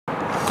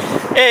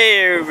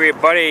Hey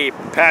everybody,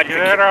 Patrick.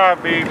 Quiero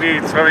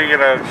vivir swimming in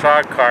a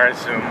shark car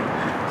soon,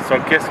 so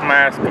kiss my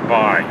ass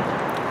goodbye.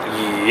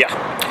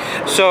 Yeah.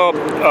 So,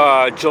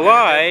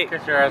 July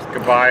Kiss your ass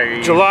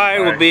goodbye.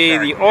 will be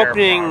the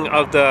opening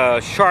of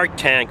the Shark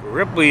Tank,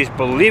 Ripley's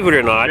Believe It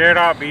or Not.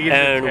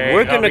 And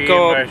we're gonna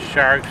go.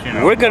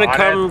 We're gonna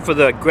come for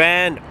the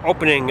grand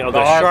opening of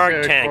the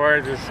Shark Tank,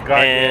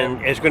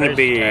 and it's gonna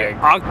be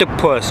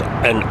octopus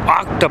and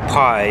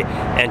octopi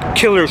and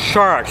killer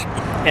sharks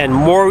and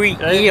moray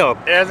eel.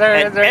 Is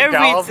there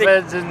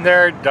dolphins in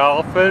there?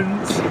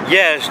 Dolphins?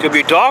 Yes, there'll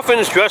be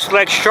dolphins dressed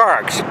like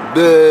sharks.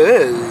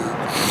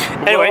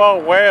 Anyway, what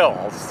about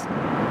whales?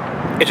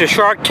 It's a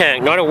shark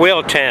tank, not a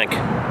whale tank.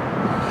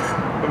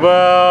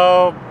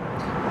 Well,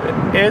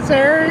 is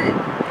there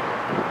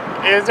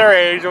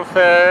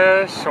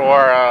angelfish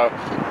or a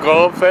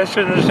goldfish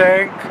in the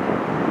tank?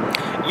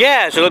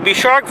 Yeah, so it'll be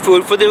shark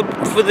food for the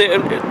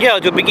yeah,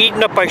 they'll be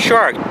eaten up by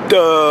sharks.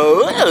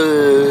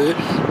 Duh.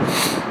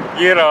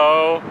 You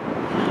know,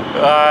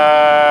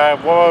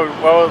 what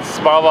was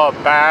smallmouth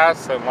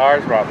bass and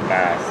largemouth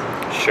bass?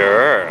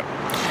 Sure.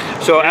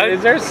 So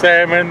is there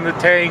salmon in the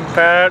tank,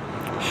 Pat?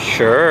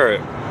 Sure.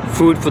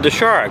 Food for the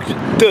sharks.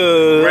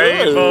 Duh.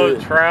 Rainbow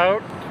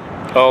trout?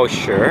 Oh,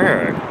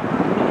 sure.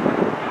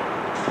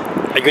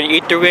 Are you gonna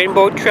eat the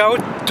rainbow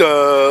trout?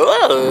 Duh.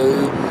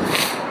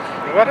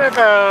 What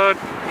about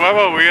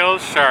whale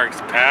sharks,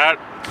 Pat?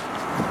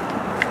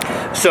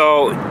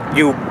 So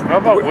What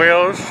about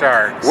whale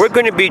sharks? We're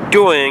going to be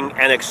doing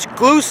an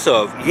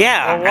exclusive,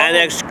 an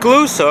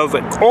exclusive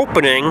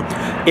opening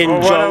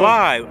in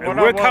July. And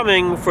we're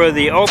coming for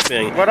the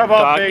opening. What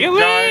about big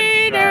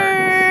giant sharks?